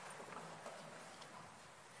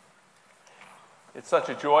It's such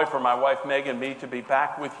a joy for my wife Meg and me to be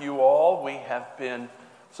back with you all. We have been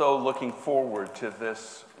so looking forward to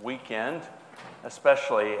this weekend,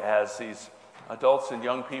 especially as these adults and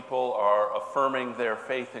young people are affirming their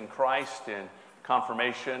faith in Christ in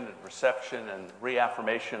confirmation and reception and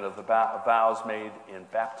reaffirmation of the vows made in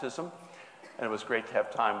baptism. And it was great to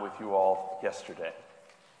have time with you all yesterday.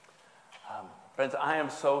 Friends, I am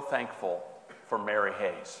so thankful for Mary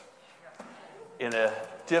Hayes. In a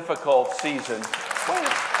difficult season,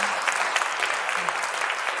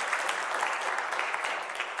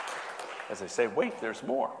 as they say, wait, there's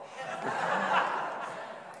more.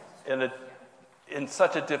 In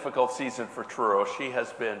such a difficult season for Truro, she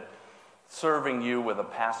has been serving you with a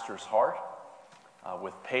pastor's heart,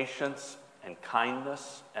 with patience and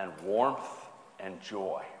kindness and warmth and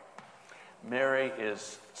joy. Mary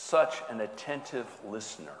is such an attentive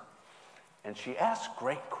listener, and she asks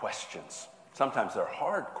great questions. Sometimes they're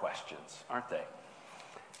hard questions, aren't they?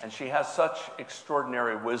 And she has such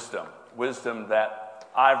extraordinary wisdom that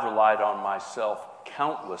I've relied on myself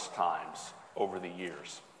countless times over the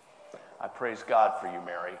years. I praise God for you,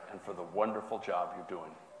 Mary, and for the wonderful job you're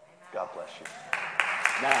doing. God bless you.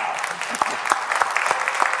 Now,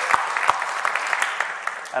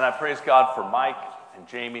 and I praise God for Mike and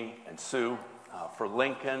Jamie and Sue, for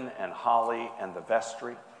Lincoln and Holly and the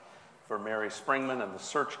vestry, for Mary Springman and the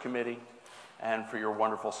search committee, and for your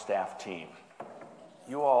wonderful staff team.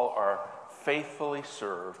 You all are faithfully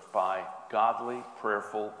served by godly,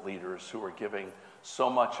 prayerful leaders who are giving so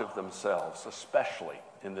much of themselves, especially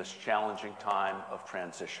in this challenging time of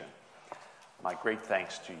transition. My great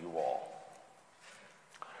thanks to you all.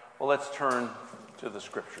 Well, let's turn to the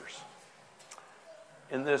scriptures.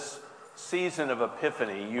 In this season of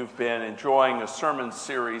Epiphany, you've been enjoying a sermon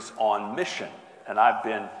series on mission, and I've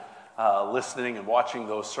been listening and watching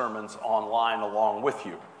those sermons online along with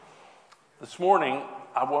you. This morning,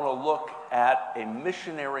 I want to look at a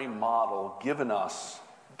missionary model given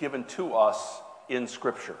to us in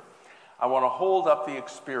Scripture. I want to hold up the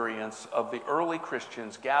experience of the early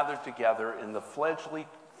Christians gathered together in the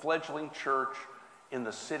fledgling church in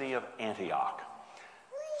the city of Antioch,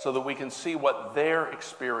 so that we can see what their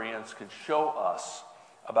experience can show us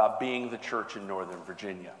about being the church in Northern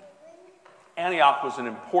Virginia. Antioch was an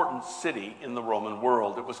important city in the Roman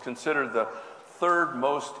world. It was considered the third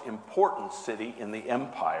most important city in the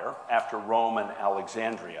empire after Rome and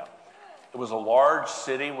Alexandria. It was a large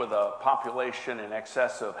city with a population in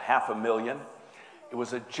excess of 500,000. It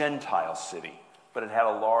was a Gentile city, but it had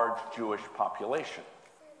a large Jewish population.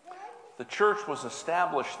 The church was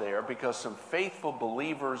established there because some faithful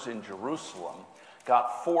believers in Jerusalem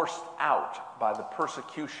got forced out by the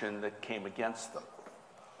persecution that came against them.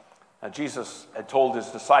 Now, Jesus had told his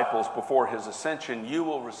disciples before his ascension, "You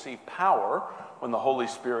will receive power when the Holy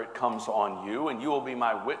Spirit comes on you, and you will be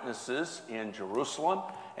my witnesses in Jerusalem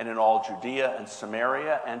and in all Judea and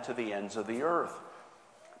Samaria and to the ends of the earth."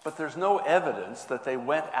 But there's no evidence that they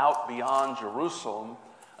went out beyond Jerusalem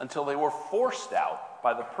until they were forced out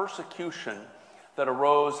by the persecution that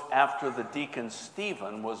arose after the deacon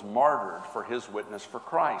Stephen was martyred for his witness for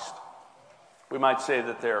Christ. We might say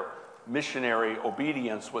that their missionary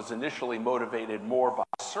obedience was initially motivated more by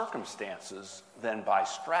circumstances than by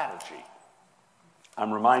strategy.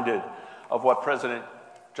 I'm reminded of what President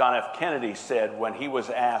John F. Kennedy said when he was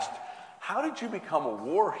asked, "How did you become a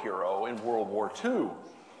war hero in World War II?"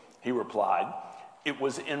 He replied, "It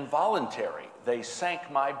was involuntary. They sank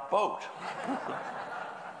my boat."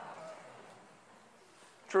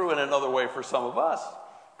 True in another way for some of us,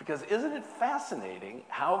 because isn't it fascinating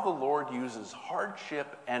how the Lord uses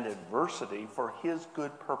hardship and adversity for his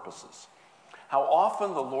good purposes? How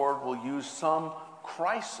often the Lord will use some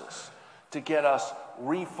crisis to get us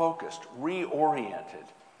refocused, reoriented,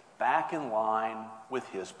 back in line with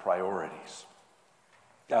his priorities.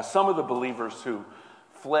 Now, some of the believers who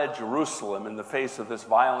fled Jerusalem in the face of this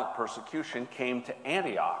violent persecution came to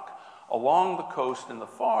Antioch, along the coast in the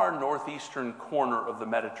far northeastern corner of the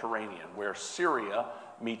Mediterranean, where Syria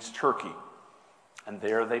meets Turkey. And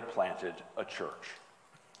there they planted a church.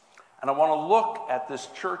 And I want to look at this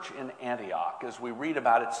church in Antioch as we read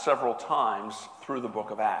about it several times through the book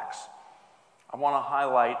of Acts. I want to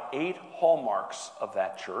highlight 8 hallmarks of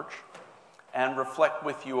that church and reflect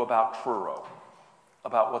with you about Truro,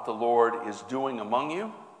 about what the Lord is doing among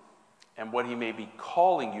you and what he may be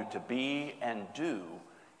calling you to be and do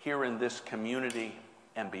here in this community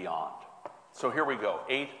and beyond. So here we go,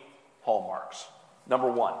 8 hallmarks. Number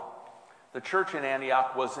 1, the church in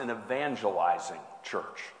Antioch was an evangelizing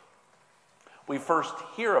church. We first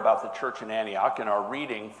hear about the church in Antioch in our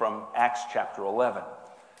reading from Acts chapter 11.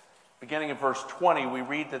 Beginning in verse 20, we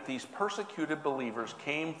read that these persecuted believers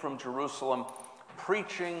came from Jerusalem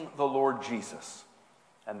preaching the Lord Jesus.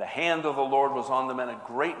 And the hand of the Lord was on them, and a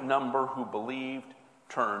great number who believed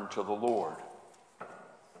turned to the Lord.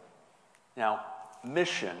 Now,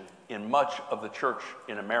 mission in much of the church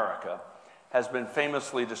in America has been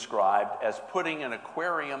famously described as putting an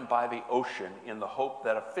aquarium by the ocean in the hope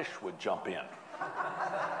that a fish would jump in.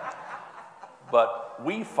 But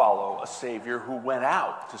we follow a Savior who went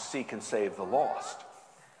out to seek and save the lost.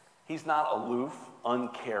 He's not aloof,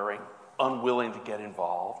 uncaring, unwilling to get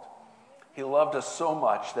involved. He loved us so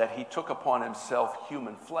much that he took upon himself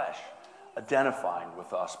human flesh, identifying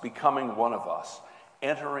with us, becoming one of us,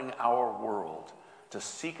 entering our world to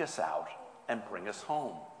seek us out and bring us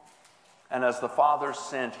home. And as the Father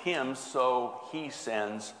sent him, so he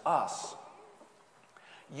sends us.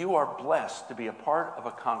 You are blessed to be a part of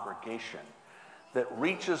a congregation that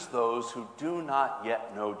reaches those who do not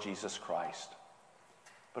yet know Jesus Christ.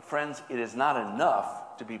 But friends, it is not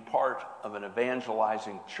enough to be part of an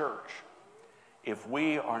evangelizing church if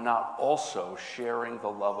we are not also sharing the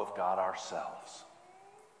love of God ourselves.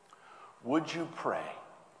 Would you pray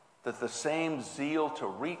that the same zeal to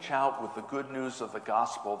reach out with the good news of the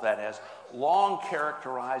gospel that has long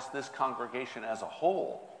characterized this congregation as a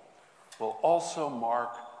whole will also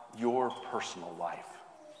mark your personal life?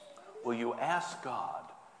 Will you ask God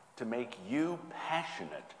to make you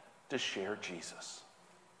passionate to share Jesus?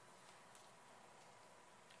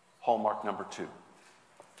 Hallmark number 2.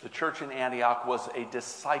 The church in Antioch was a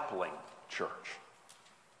discipling church.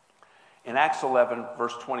 In Acts 11,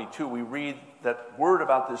 verse 22, we read that word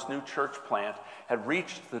about this new church plant had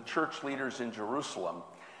reached the church leaders in Jerusalem,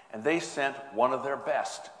 and they sent one of their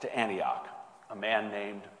best to Antioch, a man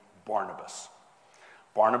named Barnabas.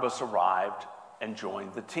 Barnabas arrived and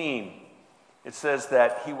joined the team. It says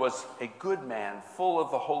that he was a good man, full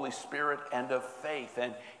of the Holy Spirit and of faith,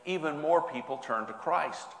 and even more people turned to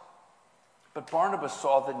Christ. But Barnabas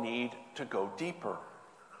saw the need to go deeper.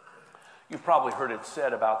 You've probably heard it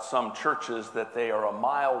said about some churches that they are a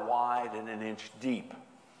mile wide and an inch deep.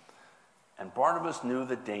 And Barnabas knew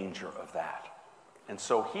the danger of that. And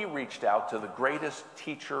so he reached out to the greatest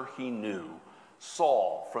teacher he knew,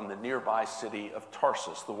 Saul, from the nearby city of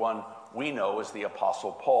Tarsus, the one we know as the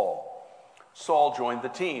Apostle Paul. Saul joined the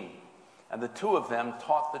team, and the two of them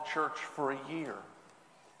taught the church for a year.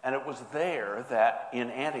 And it was there that in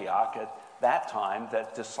Antioch at that time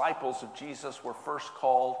that disciples of Jesus were first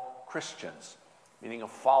called Christians, meaning a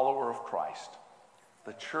follower of Christ.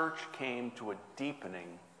 The church came to a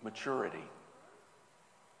deepening maturity.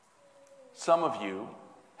 Some of you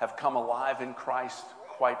have come alive in Christ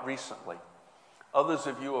quite recently. Others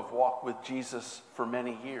of you have walked with Jesus for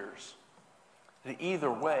many years.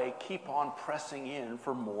 Either way, keep on pressing in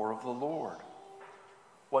for more of the Lord.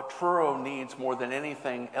 What Truro needs more than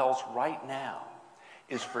anything else right now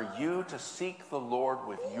is for you to seek the Lord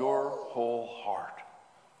with your whole heart.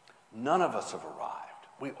 None of us have arrived.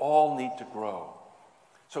 We all need to grow.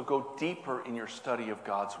 So go deeper in your study of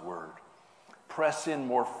God's word. Press in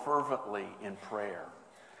more fervently in prayer.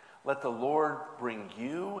 Let the Lord bring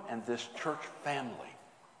you and this church family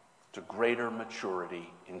to greater maturity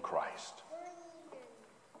in Christ.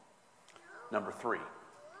 Number 3,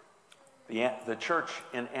 the church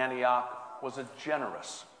in Antioch was a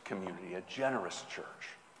generous community, a generous church.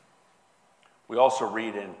 We also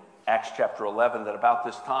read in Acts chapter 11 that about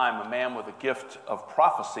this time a man with a gift of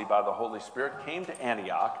prophecy by the Holy Spirit came to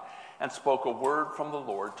Antioch and spoke a word from the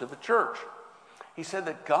Lord to the church. He said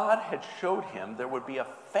that God had showed him there would be a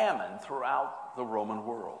famine throughout the Roman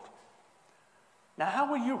world. Now,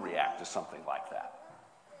 how will you react to something like that?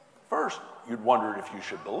 First, you'd wonder if you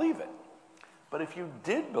should believe it. But if you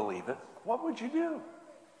did believe it, what would you do?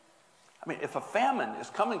 I mean, if a famine is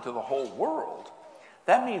coming to the whole world,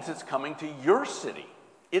 that means it's coming to your city.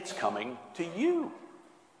 It's coming to you.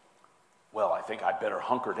 Well, I think I better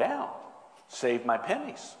hunker down, save my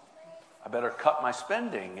pennies. I better cut my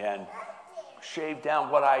spending and shave down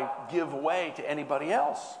what I give away to anybody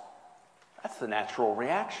else. That's the natural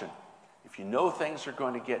reaction if you know things are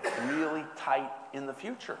going to get really tight in the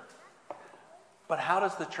future. But how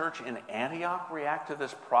does the church in Antioch react to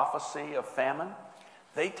this prophecy of famine?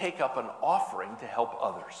 They take up an offering to help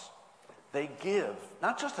others. They give,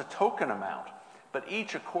 not just a token amount, but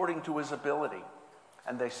each according to his ability.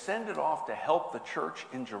 And they send it off to help the church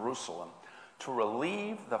in Jerusalem to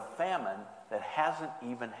relieve the famine that hasn't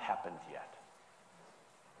even happened yet.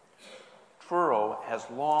 Truro has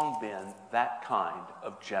long been that kind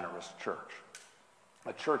of generous church,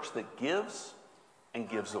 a church that gives and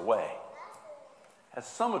gives away. As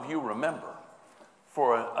some of you remember,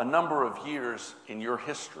 for a number of years in your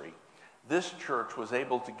history, this church was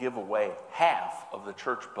able to give away half of the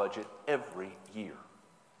church budget every year.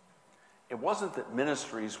 It wasn't that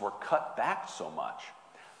ministries were cut back so much.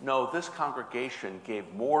 No, this congregation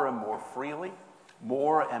gave more and more freely,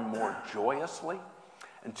 more and more joyously,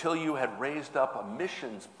 until you had raised up a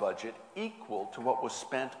missions budget equal to what was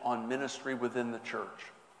spent on ministry within the church.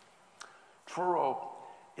 Truro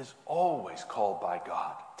is always called by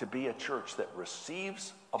God to be a church that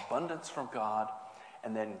receives abundance from God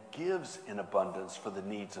and then gives in abundance for the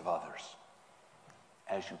needs of others.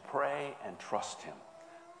 As you pray and trust him,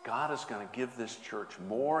 God is going to give this church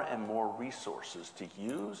more and more resources to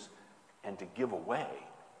use and to give away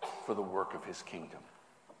for the work of his kingdom.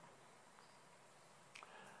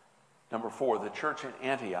 Number 4, the church in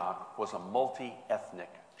Antioch was a multi-ethnic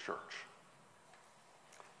church.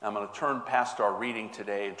 Now, I'm going to turn past our reading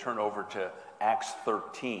today and turn over to Acts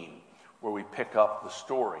 13, where we pick up the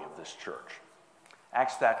story of this church.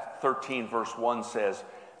 Acts 13, verse 1 says,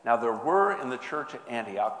 "Now there were in the church at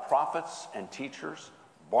Antioch prophets and teachers,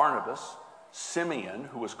 Barnabas, Simeon,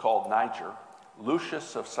 who was called Niger,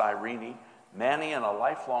 Lucius of Cyrene, Manaen, a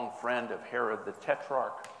lifelong friend of Herod the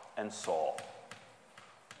Tetrarch, and Saul."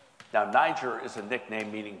 Now, Niger is a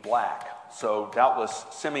nickname meaning black, so doubtless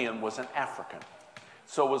Simeon was an African.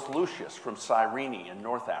 So was Lucius from Cyrene in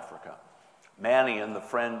North Africa. Manaen, the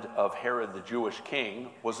friend of Herod the Jewish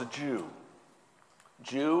king, was a Jew.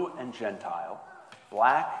 Jew and Gentile,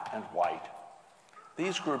 black and white.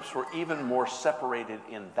 These groups were even more separated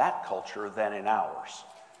in that culture than in ours,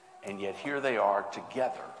 and yet here they are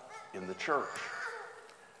together in the church.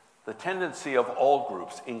 The tendency of all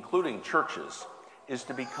groups, including churches, is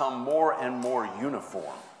to become more and more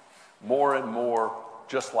uniform, more and more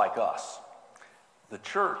just like us. This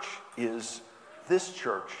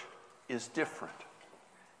church is different.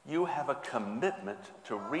 You have a commitment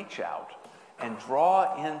to reach out and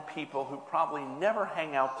draw in people who probably never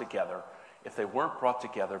hang out together if they weren't brought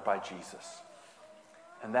together by Jesus.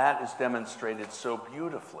 And that is demonstrated so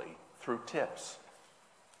beautifully through tips.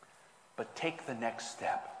 But take the next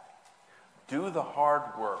step. Do the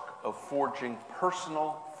hard work of forging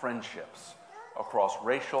personal friendships across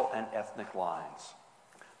racial and ethnic lines.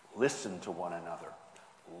 Listen to one another.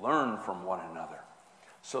 Learn from one another,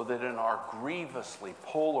 so that in our grievously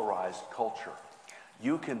polarized culture,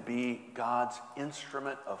 you can be God's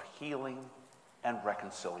instrument of healing and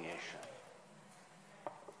reconciliation.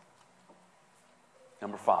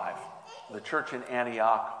 Number 5, the church in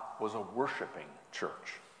Antioch was a worshiping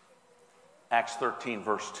church. Acts 13,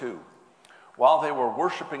 verse 2. "While they were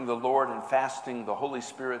worshiping the Lord and fasting, the Holy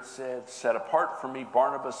Spirit said, 'Set apart for me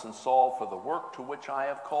Barnabas and Saul for the work to which I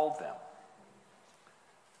have called them.'"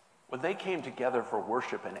 When they came together for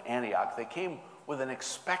worship in Antioch, they came with an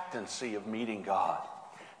expectancy of meeting God.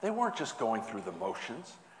 They weren't just going through the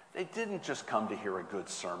motions. They didn't just come to hear a good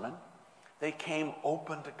sermon. They came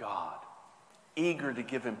open to God, eager to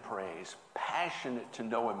give him praise, passionate to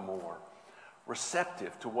know him more,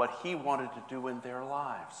 receptive to what he wanted to do in their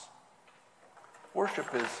lives.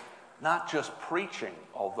 Worship is not just preaching,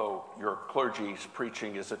 although your clergy's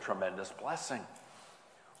preaching is a tremendous blessing.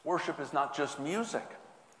 Worship is not just music,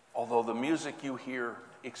 although the music you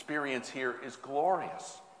experience here is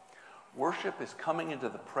glorious. Worship is coming into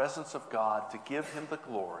the presence of God to give him the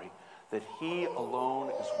glory that he alone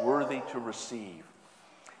is worthy to receive.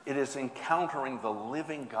 It is encountering the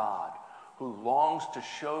living God who longs to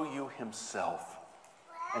show you himself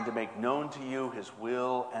and to make known to you his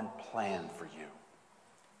will and plan for you.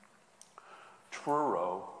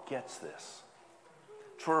 Truro gets this.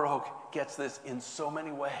 Truro gets this in so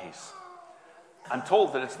many ways. I'm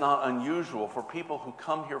told that it's not unusual for people who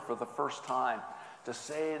come here for the first time to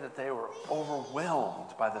say that they were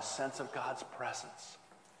overwhelmed by the sense of God's presence.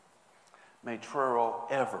 May Truro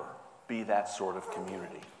ever be that sort of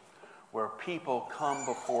community where people come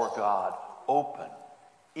before God open,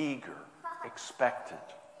 eager,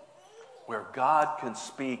 expectant, where God can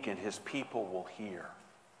speak and his people will hear,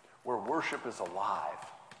 where worship is alive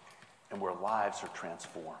and where lives are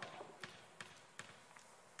transformed.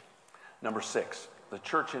 Number 6, the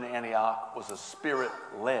church in Antioch was a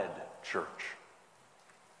spirit-led church.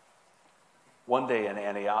 One day in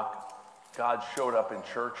Antioch, God showed up in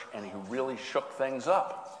church and he really shook things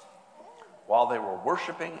up. While they were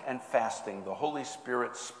worshiping and fasting, the Holy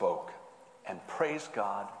Spirit spoke, and praise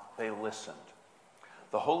God, they listened.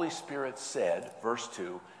 The Holy Spirit said, verse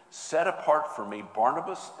 2, "Set apart for me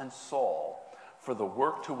Barnabas and Saul for the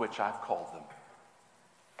work to which I've called them."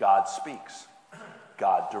 God speaks.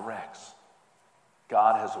 God directs.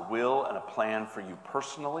 God has a will and a plan for you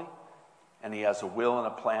personally, and he has a will and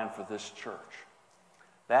a plan for this church.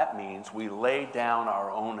 That means we lay down our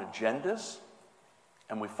own agendas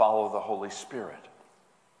and we follow the Holy Spirit.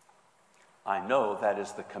 I know that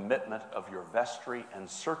is the commitment of your vestry and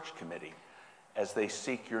search committee as they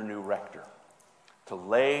seek your new rector, to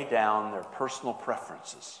lay down their personal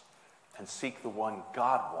preferences and seek the one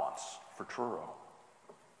God wants for Truro.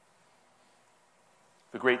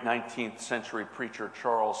 The great 19th century preacher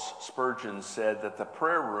Charles Spurgeon said that the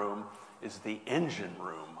prayer room is the engine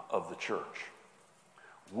room of the church.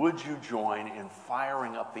 Would you join in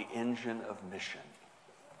firing up the engine of mission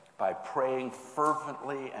by praying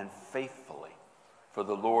fervently and faithfully for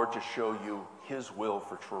the Lord to show you his will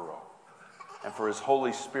for Truro and for his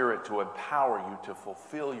Holy Spirit to empower you to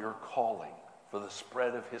fulfill your calling for the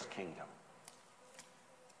spread of his kingdom?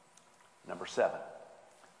 Number 7,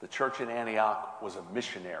 the church in Antioch was a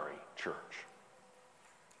missionary church.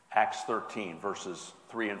 Acts 13, verses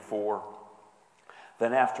 3 and 4.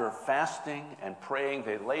 Then after fasting and praying,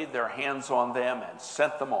 they laid their hands on them and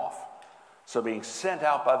sent them off. So being sent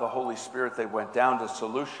out by the Holy Spirit, they went down to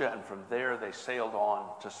Seleucia, and from there they sailed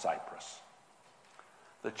on to Cyprus.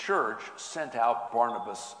 The church sent out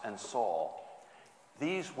Barnabas and Saul.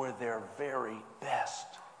 These were their very best.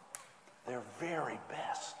 Their very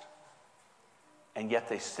best. And yet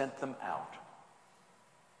they sent them out.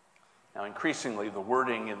 Now, increasingly, the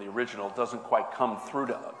wording in the original doesn't quite come through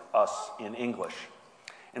to us in English.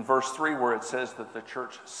 In verse 3, where it says that the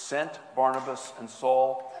church sent Barnabas and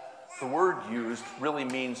Saul, the word used really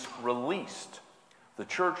means released. The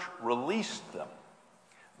church released them.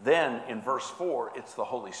 Then, in verse 4, it's the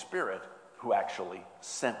Holy Spirit who actually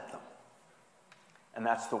sent them. And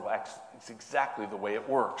that's exactly the way it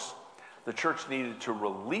works. The church needed to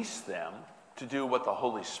release them to do what the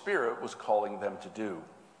Holy Spirit was calling them to do.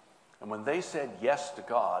 And when they said yes to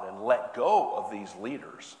God and let go of these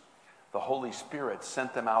leaders, the Holy Spirit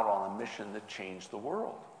sent them out on a mission that changed the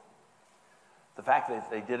world. The fact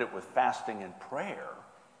that they did it with fasting and prayer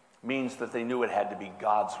means that they knew it had to be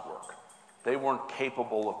God's work. They weren't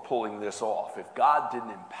capable of pulling this off. If God didn't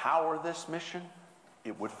empower this mission,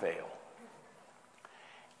 it would fail.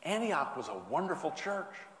 Antioch was a wonderful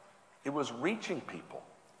church. It was reaching people.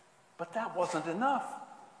 But that wasn't enough.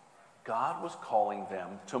 God was calling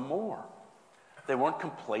them to more. They weren't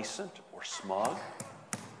complacent or smug,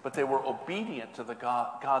 but they were obedient to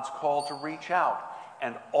God's call to reach out.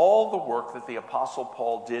 And all the work that the Apostle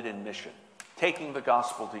Paul did in mission, taking the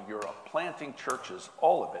gospel to Europe, planting churches,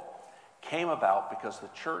 all of it, came about because the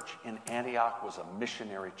church in Antioch was a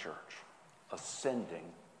missionary church, a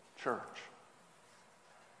sending church.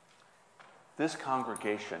 This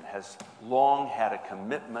congregation has long had a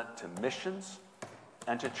commitment to missions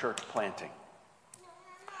and to church planting.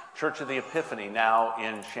 Church of the Epiphany, now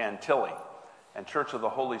in Chantilly, and Church of the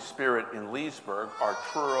Holy Spirit in Leesburg are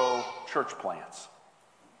Truro church plants.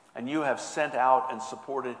 And you have sent out and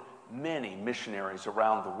supported many missionaries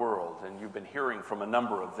around the world, and you've been hearing from a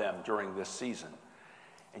number of them during this season.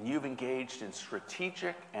 And you've engaged in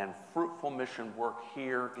strategic and fruitful mission work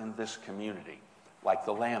here in this community, like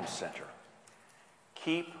the Lamb Center.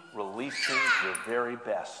 Keep releasing your very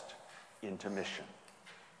best into mission.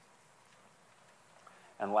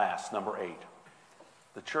 And last, number 8,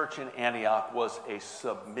 the church in Antioch was a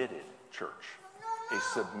submitted church. A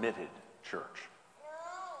submitted church.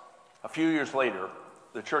 A few years later,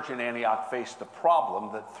 the church in Antioch faced a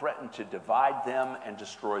problem that threatened to divide them and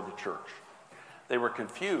destroy the church. They were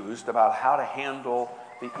confused about how to handle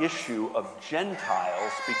the issue of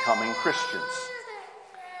Gentiles becoming Christians.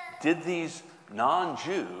 Did these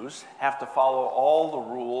non-Jews have to follow all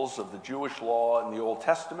the rules of the Jewish law in the Old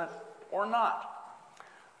Testament or not?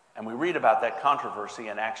 And we read about that controversy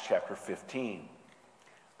in Acts chapter 15.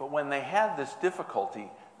 But when they had this difficulty,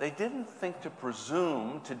 they didn't think to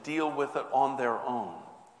presume to deal with it on their own.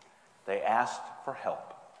 They asked for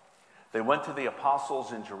help. They went to the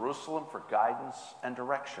apostles in Jerusalem for guidance and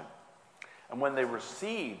direction. And when they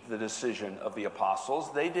received the decision of the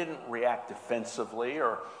apostles, they didn't react defensively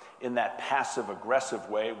or in that passive-aggressive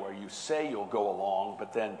way where you say you'll go along,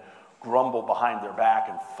 but then grumble behind their back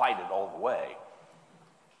and fight it all the way.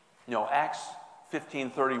 You know, Acts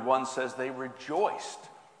 15:31 says they rejoiced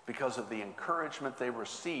because of the encouragement they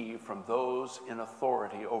received from those in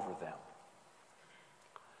authority over them.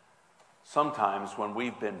 Sometimes when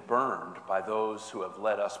we've been burned by those who have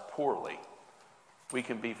led us poorly, we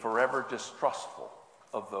can be forever distrustful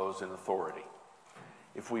of those in authority.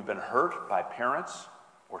 If we've been hurt by parents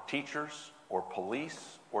or teachers or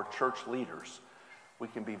police or church leaders, we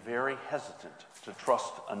can be very hesitant to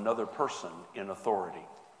trust another person in authority.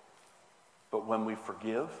 But when we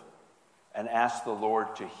forgive and ask the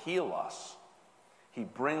Lord to heal us, He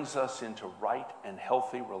brings us into right and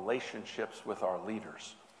healthy relationships with our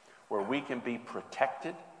leaders, where we can be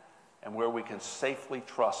protected and where we can safely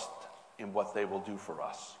trust in what they will do for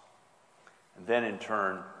us. And then in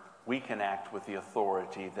turn, we can act with the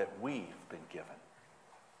authority that we've been given.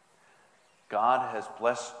 God has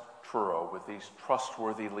blessed Truro with these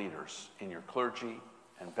trustworthy leaders in your clergy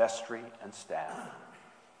and vestry and staff,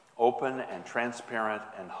 open and transparent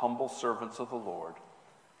and humble servants of the Lord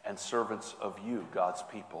and servants of you, God's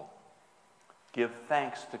people. Give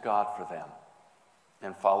thanks to God for them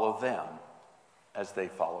and follow them as they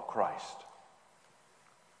follow Christ.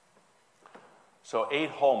 So 8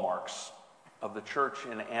 hallmarks of the church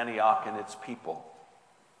in Antioch and its people.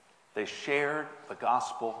 They shared the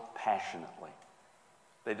gospel passionately.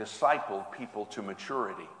 They discipled people to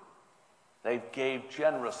maturity. They gave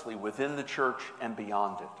generously within the church and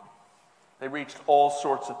beyond it. They reached all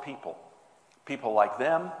sorts of people, people like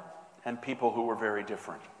them and people who were very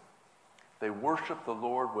different. They worshiped the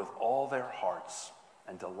Lord with all their hearts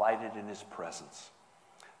and delighted in his presence.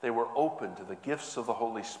 They were open to the gifts of the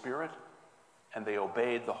Holy Spirit, and they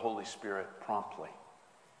obeyed the Holy Spirit promptly.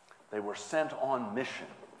 They were sent on mission,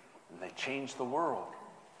 and they changed the world,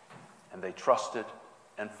 and they trusted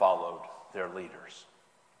and followed their leaders.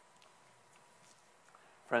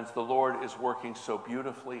 Friends, the Lord is working so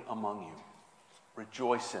beautifully among you.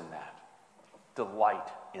 Rejoice in that. Delight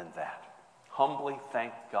in that. Humbly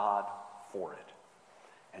thank God for it.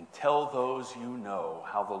 And tell those you know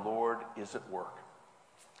how the Lord is at work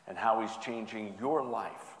and how he's changing your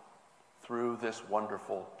life through this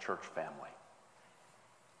wonderful church family.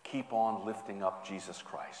 Keep on lifting up Jesus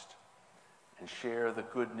Christ and share the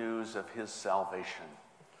good news of his salvation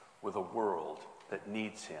with a world that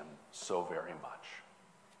needs him so very much.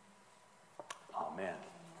 Amen.